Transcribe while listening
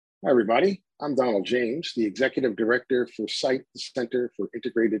Hi, everybody. I'm Donald James, the Executive Director for CITE, the Center for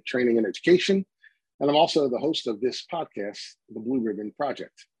Integrated Training and Education, and I'm also the host of this podcast, The Blue Ribbon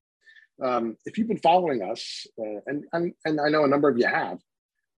Project. If you've been following us, and I know a number of you have,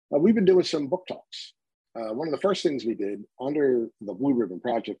 we've been doing some book talks. One of the first things we did under the Blue Ribbon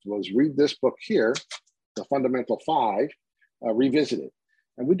Project was read this book here, The Fundamental Five, Revisited.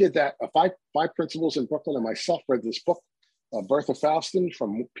 And we did that, five principals in Brooklyn and myself read this book. Bertha Faustin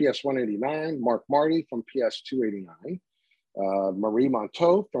from PS 189, Mark Marty from PS 289, Marie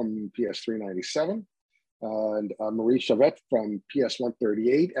Monteau from PS 397, and Marie Chavette from PS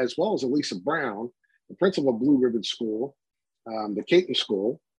 138, as well as Elisa Brown, the principal of Blue Ribbon School, the Caton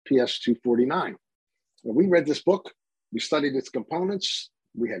School, PS 249. We read this book, we studied its components,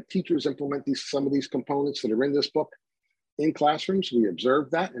 we had teachers implement some of these components that are in this book in classrooms. We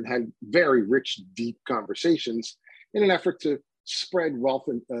observed that and had very rich, deep conversations in an effort to spread wealth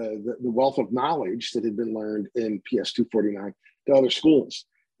and the wealth of knowledge that had been learned in PS 249 to other schools.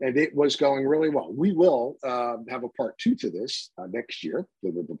 And it was going really well. We will have a part 2 to this next year,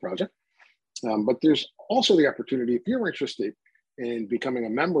 the project. But there's also the opportunity, if you're interested in becoming a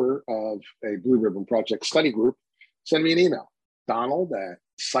member of a Blue Ribbon Project study group, send me an email,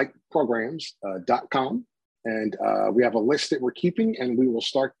 donald@citeprograms.com. And we have a list that we're keeping and we will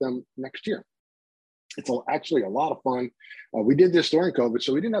start them next year. It's actually a lot of fun. We did this during COVID,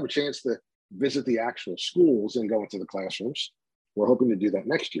 so we didn't have a chance to visit the actual schools and go into the classrooms. We're hoping to do that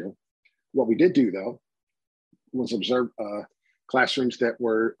next year. What we did do, though, was observe classrooms that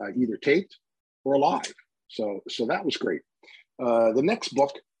were either taped or live. So that was great. The next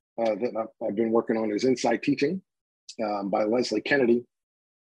book that I've been working on is Inside Teaching by Leslie Kennedy.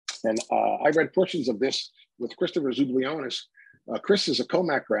 And I read portions of this with Christopher Zublionis. Chris is a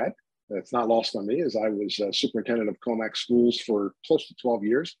COMAC grad. It's not lost on me, as I was superintendent of COMAC schools for close to 12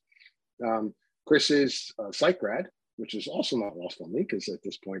 years. Chris is a CITE grad, which is also not lost on me, because at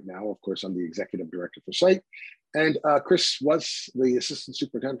this point now, of course, I'm the executive director for CITE. And Chris was the assistant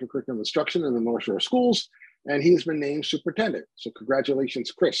superintendent for curriculum instruction in the North Shore schools, and he's been named superintendent. So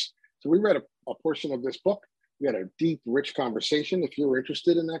congratulations, Chris. So we read a portion of this book. We had a deep, rich conversation. If you're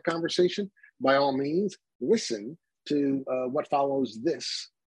interested in that conversation, by all means, listen to what follows this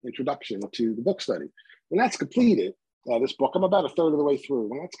introduction to the book study. When that's completed, this book, I'm about a third of the way through.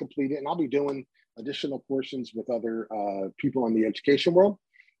 When that's completed, and I'll be doing additional portions with other people in the education world,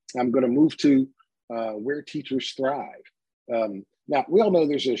 I'm going to move to where teachers thrive. Now, we all know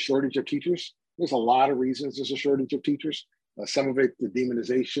there's a shortage of teachers. There's a lot of reasons there's a shortage of teachers. Some of it, the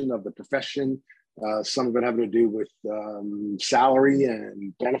demonization of the profession. Some of it having to do with salary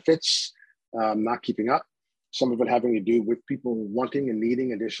and benefits, not keeping up. Some of it having to do with people wanting and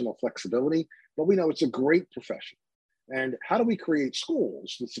needing additional flexibility. But we know it's a great profession. And how do we create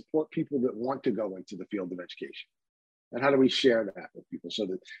schools that support people that want to go into the field of education? And how do we share that with people so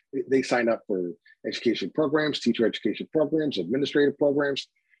that they sign up for education programs, teacher education programs, administrative programs,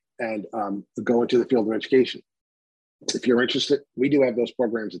 and go into the field of education? If you're interested, we do have those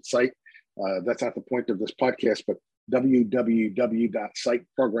programs at CITE. That's not the point of this podcast, but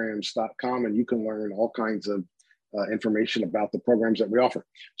www.citeprograms.com, and you can learn all kinds of information about the programs that we offer.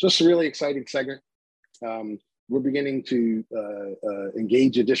 So it's a really exciting segment. We're beginning to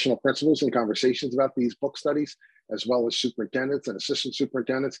engage additional principals in conversations about these book studies, as well as superintendents and assistant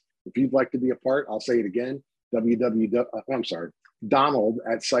superintendents. If you'd like to be a part, I'll say it again,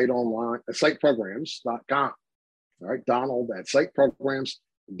 Donald@citeprograms.com. All right,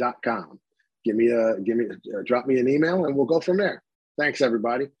 Donald@citeprograms.com. Drop me an email and we'll go from there. Thanks,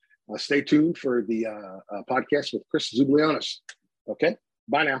 everybody. Stay tuned for the podcast with Chris Zublionis. Okay,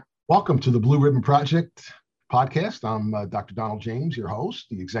 bye now. Welcome to the Blue Ribbon Project podcast. I'm Dr. Donald James, your host,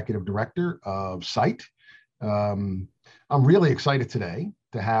 the executive director of CITE. I'm really excited today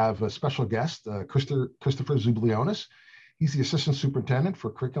to have a special guest, Christopher Zublionis. He's the assistant superintendent for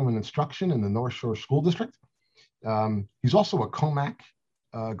curriculum and instruction in the North Shore School District. He's also a COMAC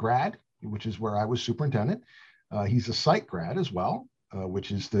grad, which is where I was superintendent. He's a CITE grad as well, which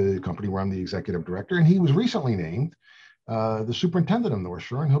is the company where I'm the executive director. And he was recently named the superintendent of North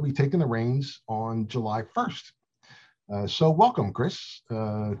Shore, and he'll be taking the reins on July 1st. So welcome, Chris.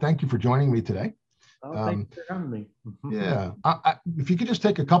 Thank you for joining me today. Oh, thank you for having me. Yeah, if you could just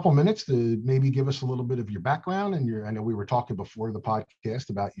take a couple minutes to maybe give us a little bit of your background and I know we were talking before the podcast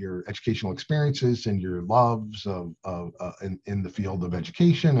about your educational experiences and your loves in the field of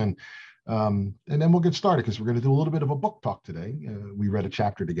education, and then we'll get started because we're going to do a little bit of a book talk today. We read a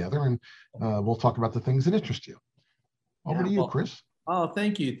chapter together, and we'll talk about the things that interest you. Over to you, Chris. Oh,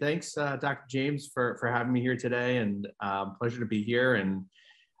 thank you. Thanks, Dr. James, for having me here today, and pleasure to be here. And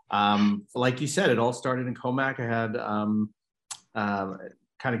Like you said, it all started in Comac. I had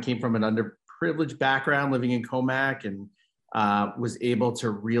kind of came from an underprivileged background living in Comac, and was able to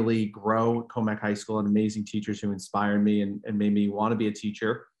really grow at Comac High School, and amazing teachers who inspired me and made me want to be a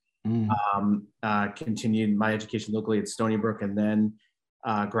teacher. Continued my education locally at Stony Brook, and then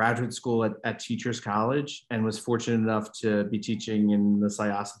graduate school at Teachers College, and was fortunate enough to be teaching in the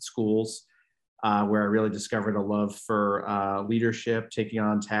CITE schools, where I really discovered a love for leadership, taking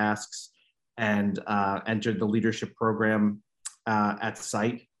on tasks, and entered the leadership program at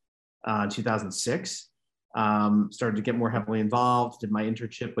CITE in 2006. Started to get more heavily involved, did my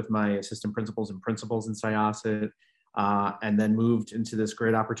internship with my assistant principals and principals in CITE, and then moved into this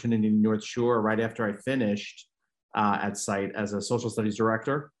great opportunity in North Shore right after I finished at CITE as a social studies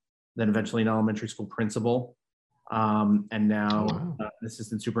director, then eventually an elementary school principal, and now an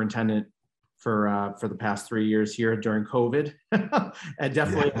assistant superintendent for the past 3 years here during COVID. And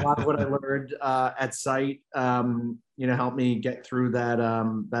definitely a lot of what I learned at CITE, helped me get through that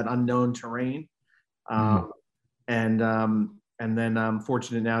unknown terrain. And then I'm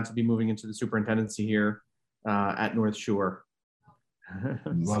fortunate now to be moving into the superintendency here at North Shore.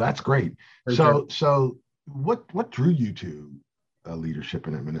 Well, that's great. So what drew you to leadership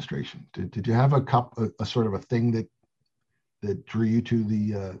and administration? Did you have a sort of a thing that drew you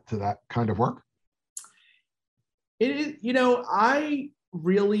to that kind of work? I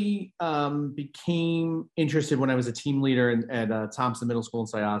really became interested when I was a team leader at Thompson Middle School in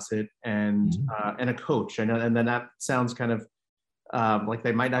Syosset, and a coach. I know, and then that sounds kind of like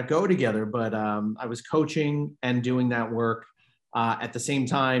they might not go together, but I was coaching and doing that work at the same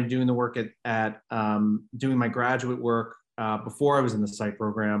time, doing the work at doing my graduate work before I was in the CITE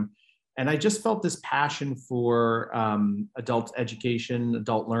program. And I just felt this passion for adult education,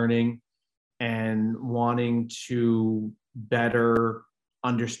 adult learning, and wanting to better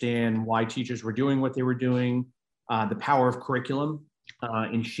understand why teachers were doing what they were doing, the power of curriculum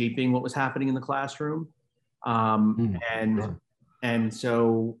in shaping what was happening in the classroom. And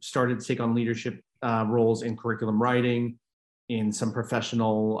so started to take on leadership roles in curriculum writing, in some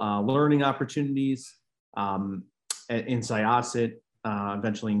professional learning opportunities, in CITE,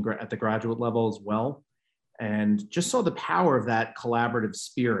 eventually at the graduate level as well. And just saw the power of that collaborative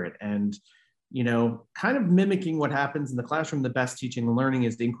spirit, and kind of mimicking what happens in the classroom. The best teaching and learning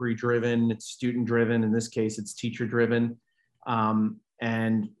is inquiry driven, it's student driven. In this case, it's teacher driven,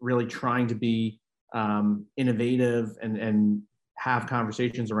 and really trying to be innovative and have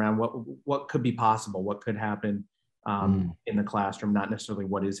conversations around what could be possible, what could happen in the classroom, not necessarily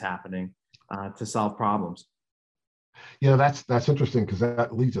what is happening, to solve problems. That's interesting, because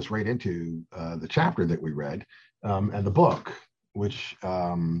that leads us right into the chapter that we read, and the book, which,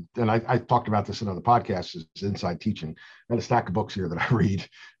 and I talked about this in other podcasts, is Inside Teaching. I got a stack of books here that I read.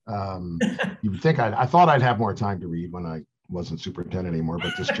 You would think I thought I'd have more time to read when I wasn't superintendent anymore,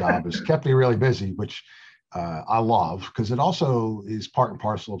 but this job has kept me really busy, which I love, because it also is part and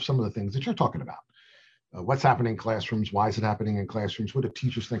parcel of some of the things that you're talking about. What's happening in classrooms? Why is it happening in classrooms? What do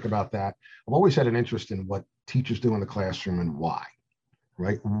teachers think about that? I've always had an interest in what teachers do in the classroom and why,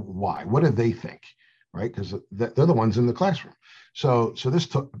 right? Why? What do they think, right? Because they're the ones in the classroom. So this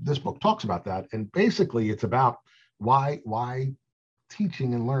book talks about that, and basically it's about why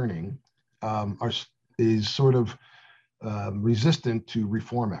teaching and learning is sort of resistant to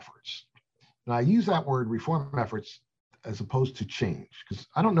reform efforts. And I use that word reform efforts as opposed to change, because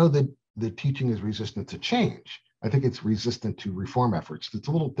I don't know that the teaching is resistant to change. I think it's resistant to reform efforts. It's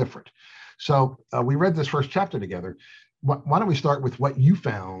a little different. So we read this first chapter together. Why don't we start with what you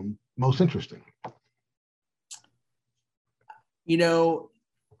found most interesting?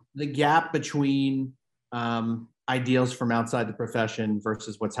 The gap between ideals from outside the profession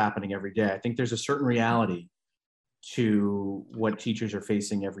versus what's happening every day. I think there's a certain reality to what teachers are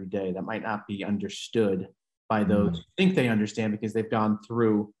facing every day that might not be understood by those who think they understand, because they've gone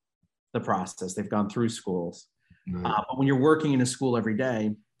through the process, they've gone through schools. But when you're working in a school every day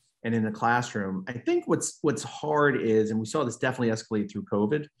and in the classroom, I think what's hard is, and we saw this definitely escalate through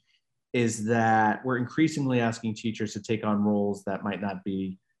COVID, is that we're increasingly asking teachers to take on roles that might not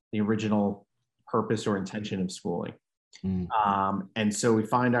be the original purpose or intention of schooling. And so we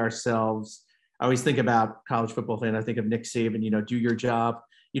find ourselves, I always think about college football fan, I think of Nick Saban, do your job.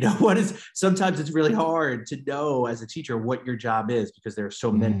 Sometimes it's really hard to know as a teacher what your job is, because there are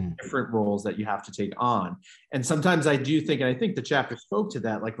so many different roles that you have to take on. And sometimes I do think, and I think the chapter spoke to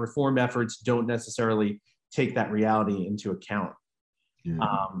that, like reform efforts don't necessarily take that reality into account.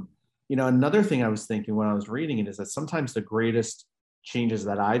 Another thing I was thinking when I was reading it is that sometimes the greatest changes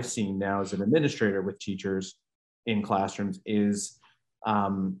that I've seen now as an administrator with teachers in classrooms is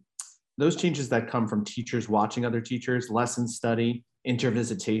those changes that come from teachers watching other teachers, lesson study,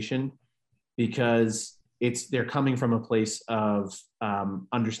 intervisitation, because they're coming from a place of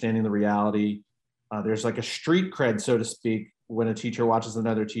understanding the reality. There's like a street cred, so to speak, when a teacher watches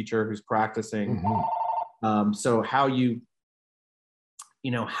another teacher who's practicing. Mm-hmm. So how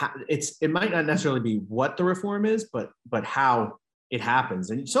it might not necessarily be what the reform is, but how it happens.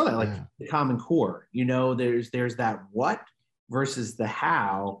 And you saw that the Common Core, there's that what versus the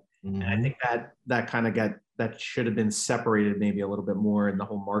how. Mm-hmm. And I think that kind of that should have been separated maybe a little bit more in the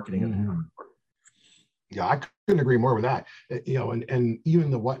whole marketing of the Common Core. Yeah, I couldn't agree more with that. And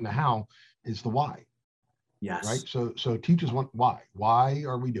even the what and the how is the why. Yes. Right. So teachers want why. Why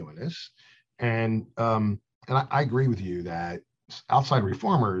are we doing this? And I agree with you that outside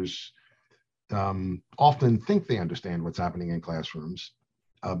reformers often think they understand what's happening in classrooms,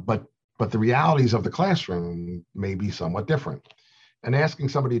 but the realities of the classroom may be somewhat different. And asking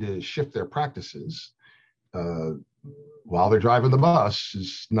somebody to shift their practices while they're driving the bus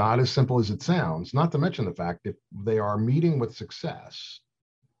is not as simple as it sounds, not to mention the fact that they are meeting with success.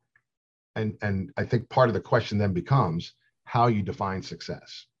 And I think part of the question then becomes how you define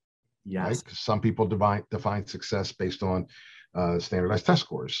success. Yes. Right? Because some people define success based on standardized test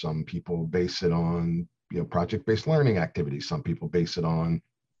scores. Some people base it on project-based learning activities. Some people base it on,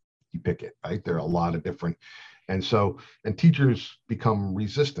 you pick it, right? There are a lot of different, and teachers become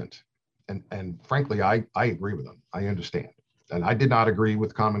resistant. And frankly, I agree with them. I understand. And I did not agree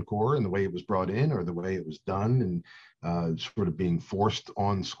with Common Core and the way it was brought in or the way it was done and sort of being forced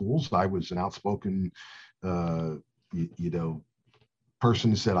on schools. I was an outspoken, person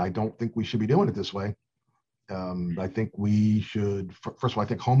who said, I don't think we should be doing it this way. I think we should, first of all, I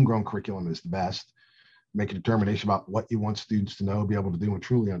think homegrown curriculum is the best. Make a determination about what you want students to know, be able to do and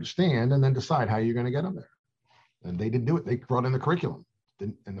truly understand, and then decide how you're going to get them there. And they didn't do it. They brought in the curriculum.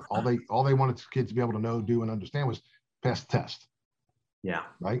 And all they wanted kids to be able to know, do, and understand was pass the test. Yeah.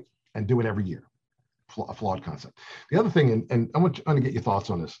 Right. And do it every year. A flawed concept. The other thing, and I want to get your thoughts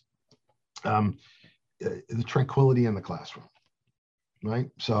on this, the tranquility in the classroom.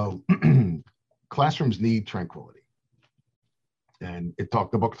 Right. So classrooms need tranquility. And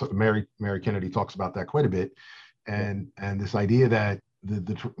the book, Mary Kennedy talks about that quite a bit. And this idea that the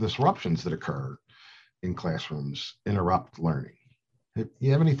disruptions that occur in classrooms interrupt learning.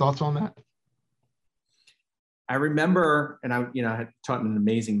 You have any thoughts on that? I remember, and I had taught in an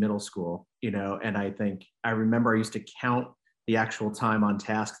amazing middle school, and I remember I used to count the actual time on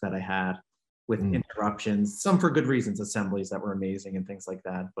task that I had with interruptions, some for good reasons, assemblies that were amazing and things like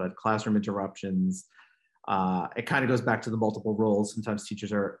that, but classroom interruptions, it kind of goes back to the multiple roles. Sometimes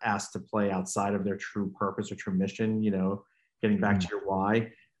teachers are asked to play outside of their true purpose or true mission, getting back to your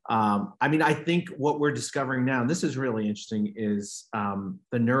why. I think what we're discovering now, and this is really interesting, is the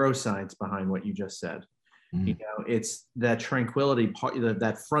neuroscience behind what you just said. It's that tranquility part,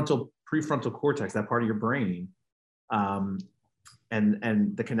 that prefrontal cortex, that part of your brain,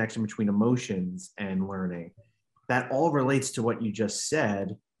 and the connection between emotions and learning. That all relates to what you just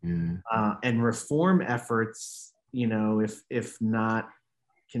said. And reform efforts, if not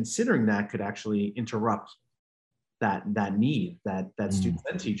considering that, could actually interrupt that need that students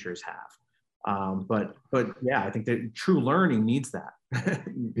and teachers have. But yeah, I think that true learning needs that.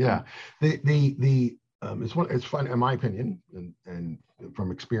 Yeah, it's fun in my opinion, and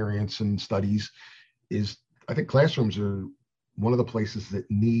from experience and studies, is I think classrooms are one of the places that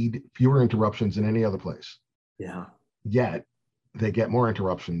need fewer interruptions than any other place. Yeah. Yet they get more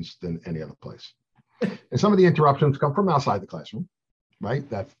interruptions than any other place. And some of the interruptions come from outside the classroom, right?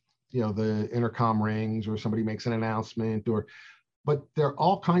 That, the intercom rings or somebody makes an announcement but there are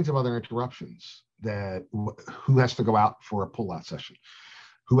all kinds of other interruptions that who has to go out for a pull-out session?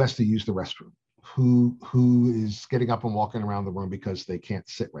 Who has to use the restroom? Who is getting up and walking around the room because they can't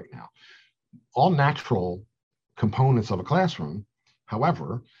sit right now? All natural components of a classroom.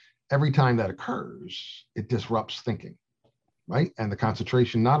 However, every time that occurs, it disrupts thinking. Right. And the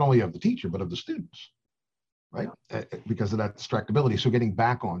concentration, not only of the teacher, but of the students, right? Because of that distractibility. So getting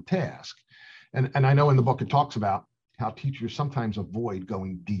back on task. And I know in the book, it talks about how teachers sometimes avoid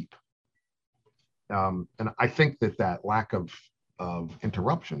going deep. And I think that lack of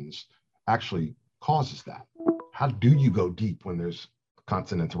interruptions actually causes that. How do you go deep when there's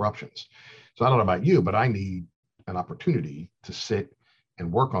constant interruptions? So I don't know about you, but I need an opportunity to sit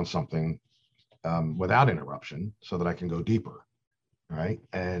and work on something without interruption so that I can go deeper, right?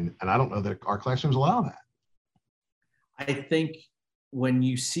 And I don't know that our classrooms allow that. I think when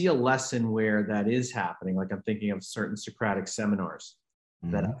you see a lesson where that is happening, like I'm thinking of certain Socratic seminars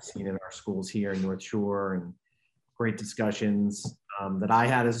that I've seen in our schools here in North Shore and great discussions that I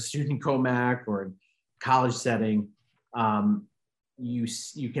had as a student COMAC or in college setting,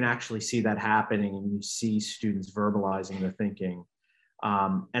 you can actually see that happening, and you see students verbalizing their thinking.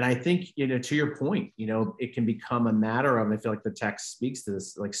 And I think, to your point, it can become a matter of, I feel like the text speaks to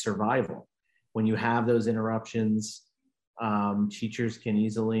this, like survival. When you have those interruptions, teachers can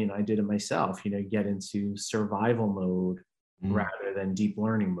easily, and I did it myself, get into survival mode rather than deep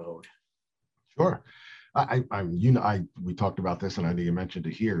learning mode. Sure. We talked about this, and I know you mentioned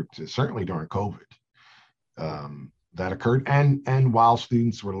it here, certainly during COVID, that occurred. And while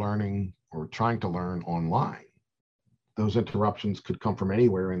students were learning or trying to learn online, those interruptions could come from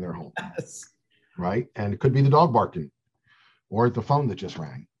anywhere in their home. Yes. Right? And it could be the dog barking or the phone that just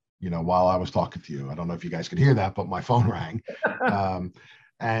rang, while I was talking to you. I don't know if you guys could hear that, but my phone rang.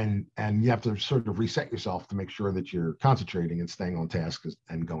 And you have to sort of reset yourself to make sure that you're concentrating and staying on task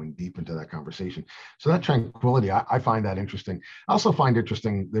and going deep into that conversation. So that tranquility, I find that interesting. I also find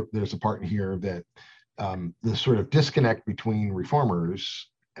interesting that there's a part in here that the sort of disconnect between reformers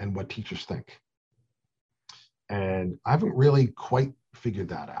and what teachers think. And I haven't really quite figured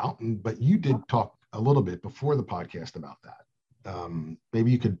that out. But you did talk a little bit before the podcast about that. Maybe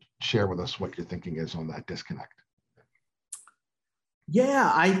you could share with us what your thinking is on that disconnect.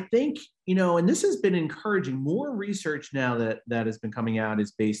 Yeah, I think, and this has been encouraging. More research now that has been coming out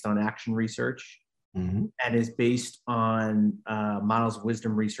is based on action research and is based on models of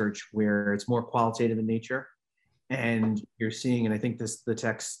wisdom research, where it's more qualitative in nature. And you're seeing, and I think the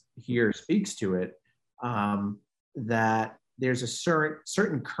text here speaks to it, that there's a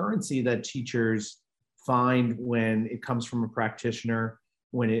certain currency that teachers find when it comes from a practitioner,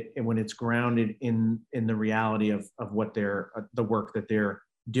 when it's grounded in the reality of what the work that they're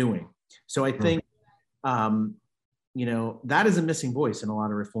doing. So I think that is a missing voice in a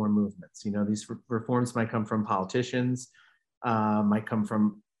lot of reform movements. These reforms might come from politicians, might come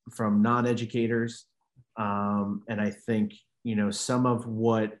from non-educators, and I think some of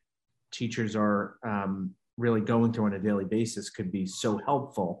what teachers are really going through on a daily basis could be so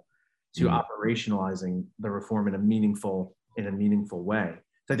helpful to operationalizing the reform in a meaningful way.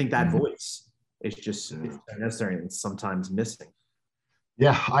 So I think that voice is just it's necessary, and it's sometimes missing.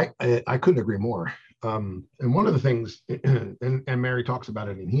 Yeah, I couldn't agree more. And one of the things, and Mary talks about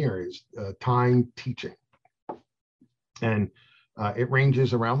it in here, is time teaching. And it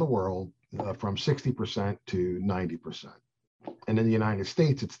ranges around the world from 60% to 90%. And in the United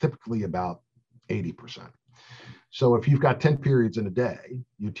States, it's typically about 80%. So if you've got 10 periods in a day,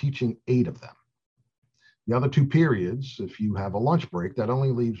 you're teaching 8 of them. The other 2 periods, if you have a lunch break, that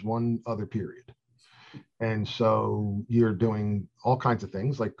only leaves 1 other period. And so you're doing all kinds of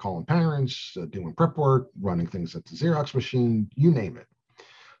things like calling parents, doing prep work, running things at the Xerox machine, you name it.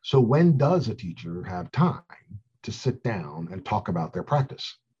 So when does a teacher have time to sit down and talk about their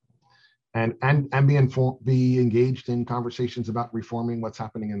practice and be engaged in conversations about reforming what's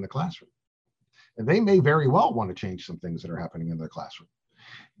happening in the classroom? And they may very well want to change some things that are happening in their classroom.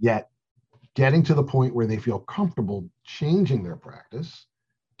 Yet getting to the point where they feel comfortable changing their practice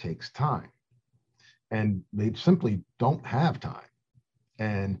takes time. And they simply don't have time.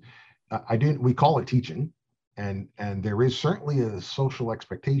 And we call it teaching. And there is certainly a social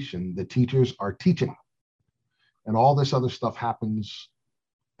expectation that teachers are teaching. And all this other stuff happens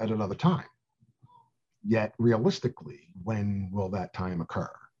at another time. Yet realistically, when will that time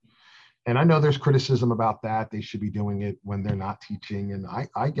occur? And I know there's criticism about that. They should be doing it when they're not teaching. And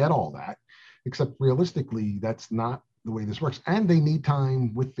I get all that, except realistically, that's not the way this works. And they need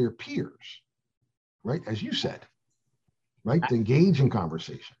time with their peers, right? As you said, right? To engage in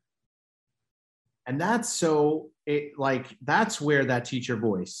conversation. And that's that's where that teacher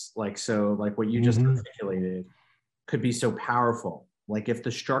voice, like what you just articulated, could be so powerful. Like if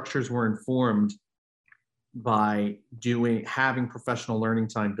the structures were informed by having professional learning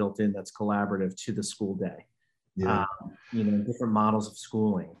time built in that's collaborative to the school day. Different models of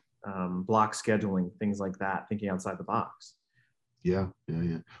schooling, block scheduling, things like that, thinking outside the box. Yeah.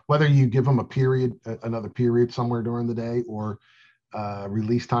 Whether you give them another period somewhere during the day, or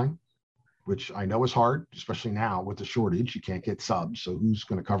release time, which I know is hard, especially now with the shortage. You can't get subs, so who's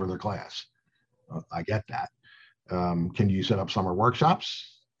going to cover their class? I get that. Can you set up summer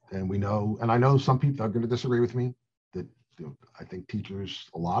workshops? And I know some people are going to disagree with me that I think teachers,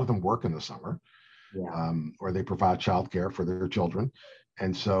 a lot of them work in the summer, or they provide childcare for their children.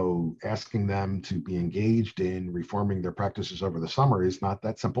 And so asking them to be engaged in reforming their practices over the summer is not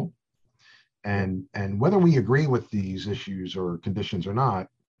that simple. And whether we agree with these issues or conditions or not,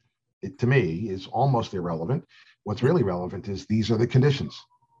 it to me is almost irrelevant. What's really relevant is these are the conditions.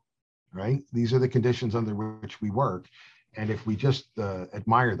 right? These are the conditions under which we work. And if we just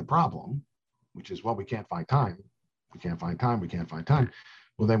admire the problem, which is, well, we can't find time,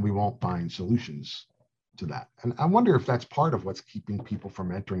 well, then we won't find solutions to that. And I wonder if that's part of what's keeping people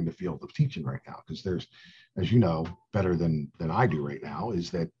from entering the field of teaching right now, because there's, as you know, better than I do right now,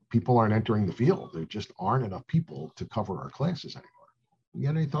 is that people aren't entering the field. There just aren't enough people to cover our classes anymore. You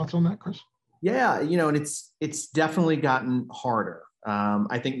got any thoughts on that, Chris? Yeah, and it's definitely gotten harder.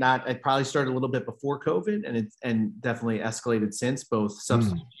 I think it probably started a little bit before COVID, and definitely escalated since, both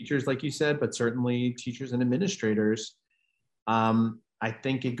substitute teachers, like you said, but certainly teachers and administrators. I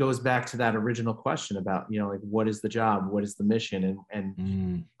think it goes back to that original question about, like, what is the job? What is the mission?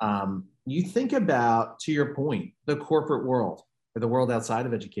 And you think about, to your point, the corporate world or the world outside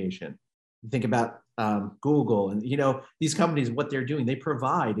of education. You think about Google and, these companies, what they're doing, they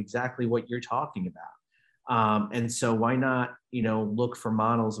provide exactly what you're talking about. And so why not, look for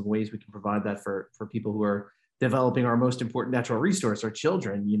models of ways we can provide that for people who are developing our most important natural resource, our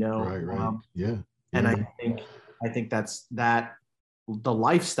children, Right. Yeah. And I think that's the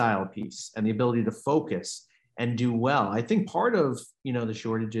lifestyle piece and the ability to focus and do well. I think part of, the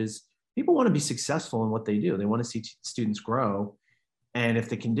shortage is people want to be successful in what they do. They want to see students grow. And if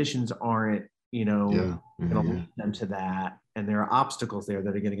the conditions aren't, going to lead them to that, and there are obstacles there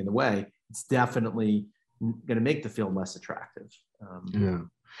that are getting in the way, it's definitely going to make the field less attractive.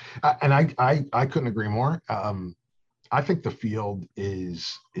 And I couldn't agree more. I think the field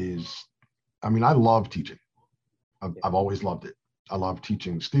is I love teaching. I've always loved it. I love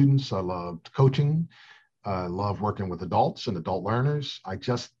teaching students. I loved coaching. I love working with adults and adult learners. I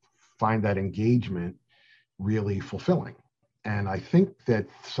just find that engagement really fulfilling. And I think that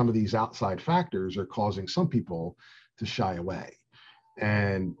some of these outside factors are causing some people to shy away.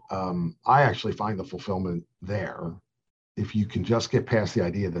 And I actually find the fulfillment there if you can just get past the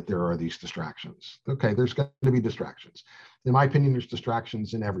idea that there are these distractions. Okay, there's going to be distractions. In my opinion, there's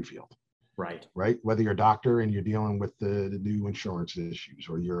distractions in every field. Right. Whether you're a doctor and you're dealing with the new insurance issues,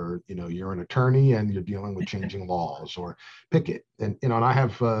 or you're an attorney and you're dealing with changing laws, or pick it. And I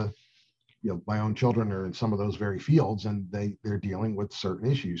have my own children are in some of those very fields, and they're dealing with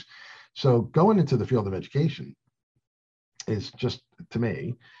certain issues. So going into the field of education is just, to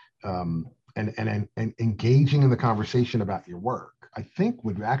me, and engaging in the conversation about your work, I think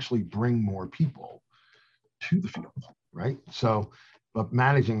would actually bring more people to the field, right? So, but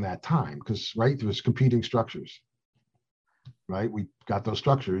managing that time, because there's competing structures, right? We got those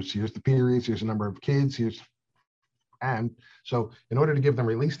structures. Here's the periods. Here's the number of kids. And so in order to give them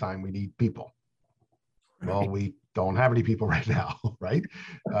release time, we need people. Well, we don't have any people right now, right?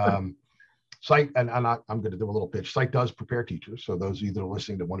 CITE, and I'm going to do a little pitch. CITE does prepare teachers. So those of you that are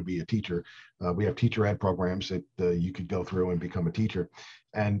listening that want to be a teacher, we have teacher ed programs that you could go through and become a teacher,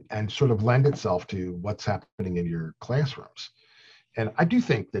 and sort of lend itself to what's happening in your classrooms. And I do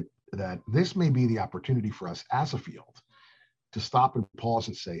think that this may be the opportunity for us as a field to stop and pause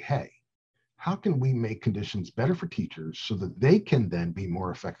and say, hey, how can we make conditions better for teachers so that they can then be more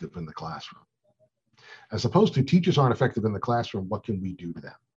effective in the classroom? As opposed to, teachers aren't effective in the classroom, what can we do to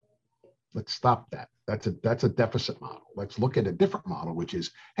them? Let's stop that. That's a deficit model. Let's look at a different model, which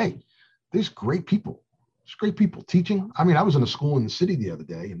is, hey, there's great people. There's great people teaching. I was in a school in the city the other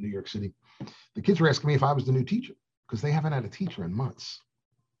day in New York City. The kids were asking me if I was the new teacher, because they haven't had a teacher in months.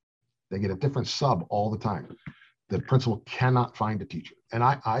 They get a different sub all the time. The principal cannot find a teacher. And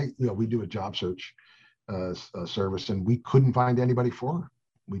we do a job search service, and we couldn't find anybody for her.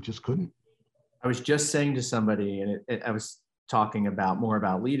 We just couldn't. I was just saying to somebody, and I was talking more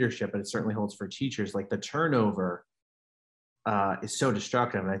about leadership, but it certainly holds for teachers. Like, the turnover is so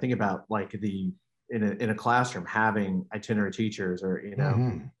destructive. And I think about, like, in a classroom having itinerant teachers, or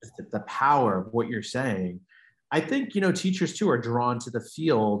the power of what you're saying. I think, teachers too are drawn to the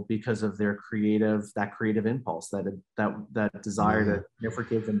field because of their creative impulse, that desire to for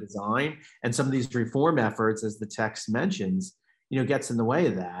kids and design. And some of these reform efforts, as the text mentions, gets in the way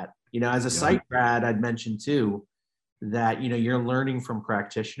of that. As a CITE grad, I'd mentioned too that, you're learning from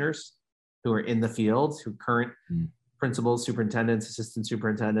practitioners who are in the field, who current principals, superintendents, assistant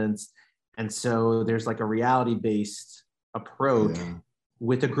superintendents. And so there's like a reality-based approach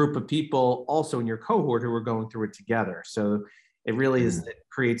with a group of people also in your cohort who are going through it together. So it really it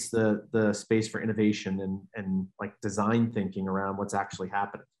creates the space for innovation and like design thinking around what's actually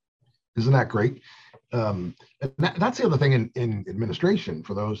happening. Isn't that great? And that's the other thing in administration,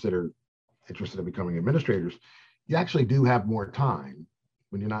 for those that are interested in becoming administrators, you actually do have more time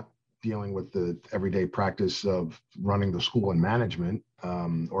when you're not dealing with the everyday practice of running the school and management,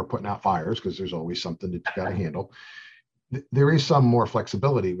 or putting out fires, because there's always something that you got to handle. there is some more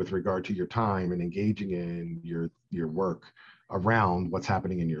flexibility with regard to your time and engaging in your work around what's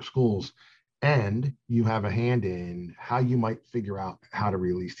happening in your schools. And you have a hand in how you might figure out how to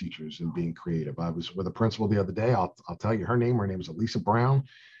release teachers and being creative. I was with a principal the other day. I'll tell you her name. Her name is Elisa Brown.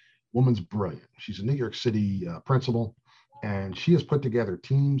 Woman's brilliant. She's a New York City principal, and she has put together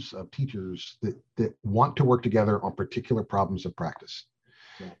teams of teachers that want to work together on particular problems of practice.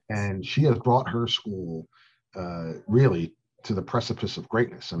 Yes. And she has brought her school really to the precipice of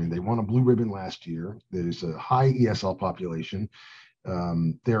greatness. I mean, they won a blue ribbon last year. There's a high ESL population.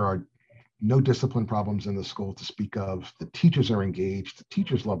 There are no discipline problems in the school to speak of. The teachers are engaged. The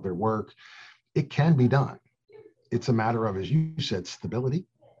teachers love their work. It can be done. It's a matter of, as you said, stability,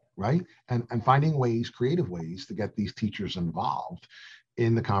 right? And finding ways, creative ways to get these teachers involved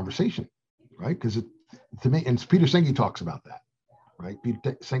in the conversation, right? Because to me, and Peter Senge talks about that, right? Peter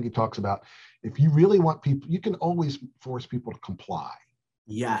Senge talks about, if you really want people, you can always force people to comply.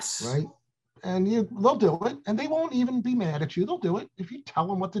 Yes. Right? And they'll do it, and they won't even be mad at you. They'll do it. If you tell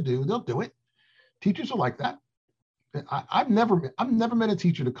them what to do, they'll do it. Teachers are like that. I've never met a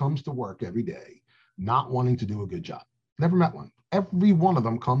teacher that comes to work every day not wanting to do a good job. Never met one. Every one of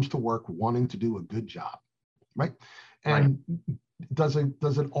them comes to work wanting to do a good job, right? And does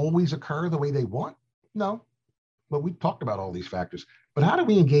it always occur the way they want? No. But we talked about all these factors. But how do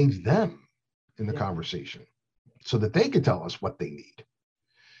we engage them in the conversation so that they can tell us what they need?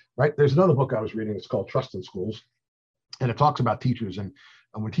 Right? There's another book I was reading. It's called Trust in Schools. And it talks about teachers and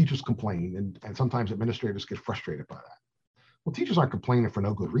when teachers complain, and sometimes administrators get frustrated by that. Well, teachers aren't complaining for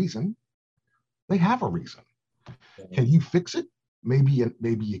no good reason. They have a reason. Can you fix it? Maybe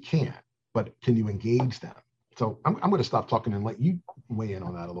you can't, but can you engage them? So I'm going to stop talking and let you weigh in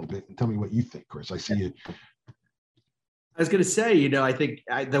on that a little bit and tell me what you think, Chris. I see you. I was going to say, I think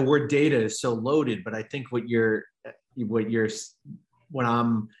the word data is so loaded, but I think what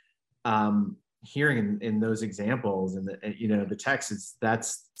I'm hearing in those examples and the text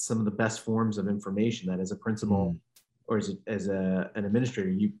that's some of the best forms of information that as a principal or as an administrator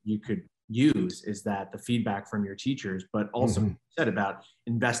you could use, is that the feedback from your teachers, but also said about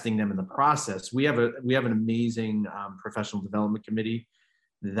investing them in the process. We have an amazing professional development committee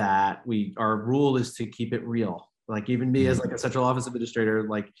that our rule is to keep it real. Like even me as like a central office administrator,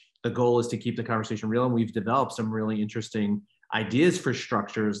 like the goal is to keep the conversation real. And we've developed some really interesting ideas for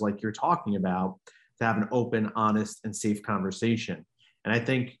structures like you're talking about to have an open, honest, and safe conversation. And I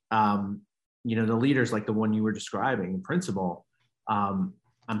think, the leaders like the one you were describing, the principal,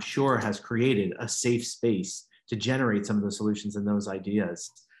 I'm sure has created a safe space to generate some of the solutions and those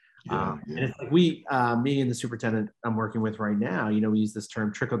ideas. And it's like me and the superintendent I'm working with right now, we use this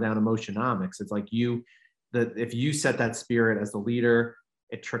term trickle-down emotionomics. It's like if you set that spirit as the leader,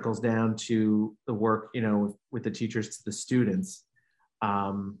 it trickles down to the work, with the teachers to the students.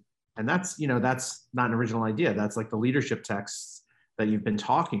 And that's not an original idea. That's like the leadership texts that you've been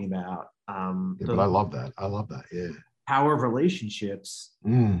talking about. But I love that. Yeah. Power of relationships,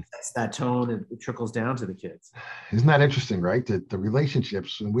 sets that tone and it trickles down to the kids. Isn't that interesting, right? The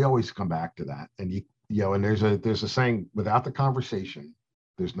relationships, and we always come back to that. And and there's a saying, without the conversation,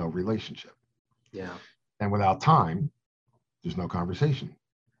 there's no relationship. Yeah. And without time, there's no conversation.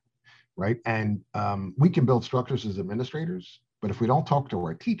 Right. And we can build structures as administrators, but if we don't talk to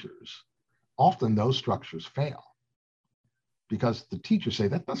our teachers, often those structures fail because the teachers say,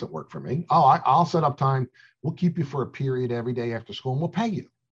 that doesn't work for me. Oh, I'll set up time. We'll keep you for a period every day after school and we'll pay you.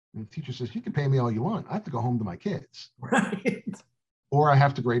 And the teacher says, you can pay me all you want. I have to go home to my kids. Right. Or I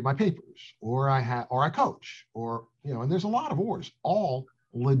have to grade my papers, or I coach, or, and there's a lot of ors, all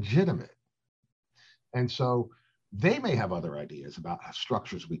legitimate. And so they may have other ideas about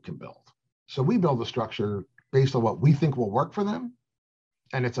structures we can build. So we build a structure based on what we think will work for them,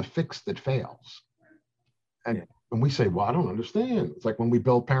 and it's a fix that fails. And we say, well, I don't understand. It's like when we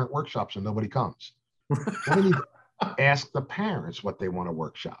build parent workshops and nobody comes. Well, we need to ask the parents what they want to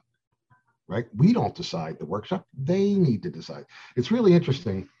workshop, right? We don't decide the workshop. They need to decide. It's really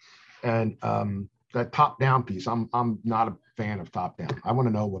interesting. And that top-down piece, I'm not a fan of top-down. I want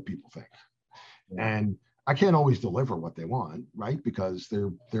to know what people think. And I can't always deliver what they want, right? Because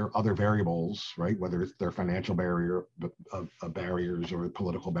there are other variables, right? Whether it's their financial barriers or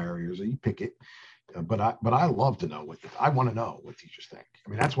political barriers, or you pick it. But I love to know I want to know what teachers think. I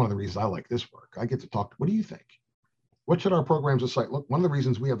mean, that's one of the reasons I like this work. I get to talk. What do you think? What should our programs at CITE look? One of the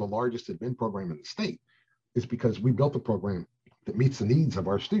reasons we have the largest admin program in the state is because we built a program that meets the needs of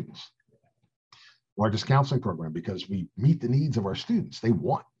our students. Largest counseling program because we meet the needs of our students. They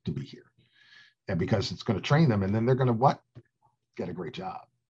want to be here. And because it's going to train them, and then they're going to get a great job.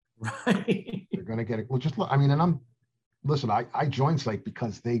 Right. They're going to get it. Well, just look. I mean, and listen, I joined CITE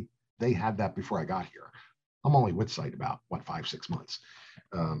because they had that before I got here. I'm only with CITE about 5-6 months.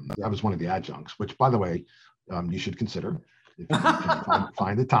 I was one of the adjuncts, which, by the way, you should consider if you can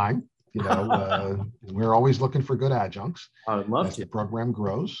find the time. You know, we're always looking for good adjuncts. I would love as to. the program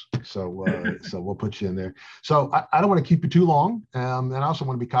grows. So we'll put you in there. So I don't want to keep you too long, and I also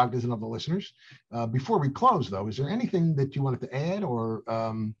want to be cognizant of the listeners. Before we close, though, is there anything that you wanted to add or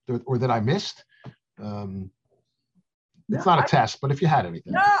that I missed? It's not a test, but if you had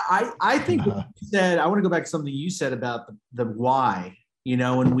anything. Yeah, I think what you said, I want to go back to something you said about the why, you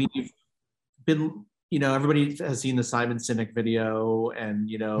know, and we've been, you know, everybody has seen the Simon Sinek video and,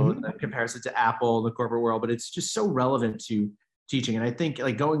 you know, the comparison to Apple, the corporate world, but it's just so relevant to teaching. And I think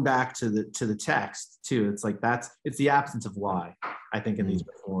like going back to the text too, it's like it's the absence of why, I think, in these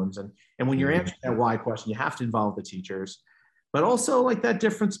reforms. And when you're answering that why question, you have to involve the teachers, but also like that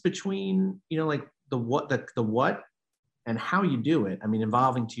difference between, you know, like the what and how you do it. I mean,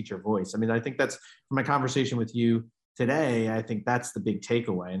 involving teacher voice. I mean, I think that's from my conversation with you today, I think that's the big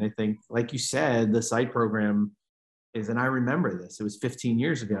takeaway. And I think, like you said, the CITE program is, and I remember this, it was 15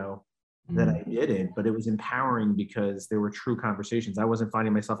 years ago that I did it, but it was empowering because there were true conversations. I wasn't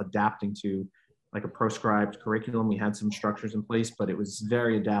finding myself adapting to like a proscribed curriculum. We had some structures in place, but it was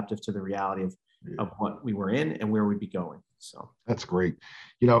very adaptive to the reality of what we were in and where we'd be going. So that's great.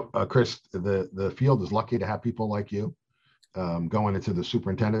 You know, Chris, the field is lucky to have people like you going into the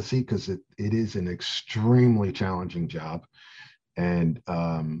superintendency, because it is an extremely challenging job. And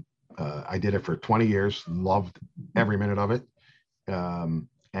I did it for 20 years, loved every minute of it. And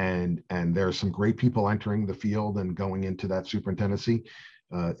there are some great people entering the field and going into that superintendency.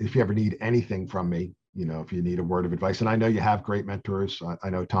 If you ever need anything from me, you know, if you need a word of advice, and I know you have great mentors. I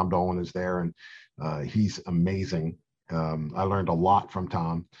know Tom Dolan is there, and he's amazing. I learned a lot from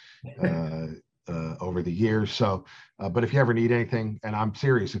Tom over the years. So, but if you ever need anything, and I'm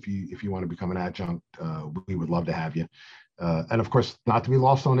serious, if you want to become an adjunct, we would love to have you. And of course, not to be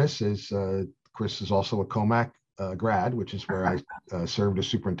lost on this is Chris is also a COMAC grad, which is where I served as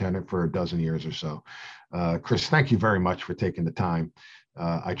superintendent for a dozen years or so. Chris, thank you very much for taking the time.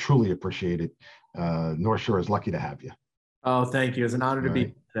 I truly appreciate it. North Shore is lucky to have you. Oh, thank you. It's an honor to be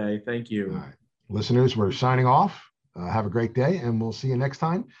here today. Thank you. All right. Listeners, we're signing off. Have a great day, and we'll see you next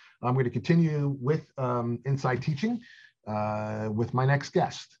time. I'm going to continue with Inside Teaching with my next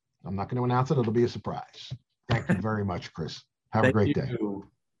guest. I'm not going to announce it. It'll be a surprise. Thank you very much, Chris. Have a great day.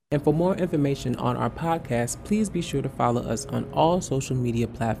 And for more information on our podcast, please be sure to follow us on all social media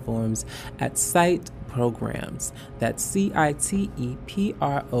platforms at CITE Programs. That's CITE PROGRAMS.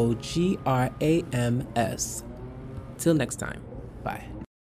 Till next time. Bye.